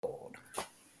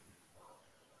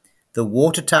The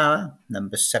Water Tower,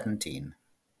 number 17.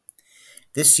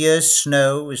 This year's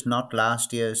snow is not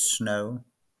last year's snow.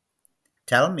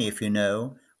 Tell me if you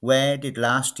know, where did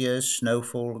last year's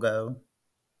snowfall go?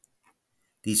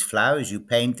 These flowers you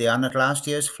paint, they are not last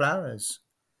year's flowers.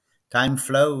 Time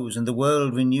flows and the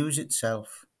world renews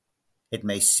itself. It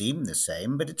may seem the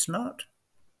same, but it's not.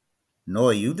 Nor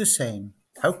are you the same.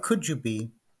 How could you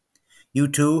be? You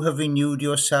too have renewed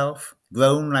yourself,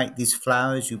 grown like these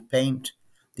flowers you paint,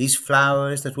 these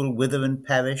flowers that will wither and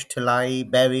perish to lie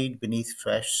buried beneath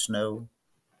fresh snow.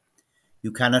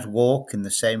 You cannot walk in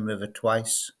the same river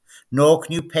twice, nor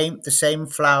can you paint the same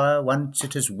flower once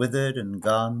it has withered and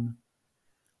gone.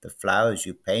 The flowers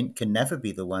you paint can never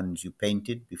be the ones you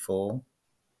painted before.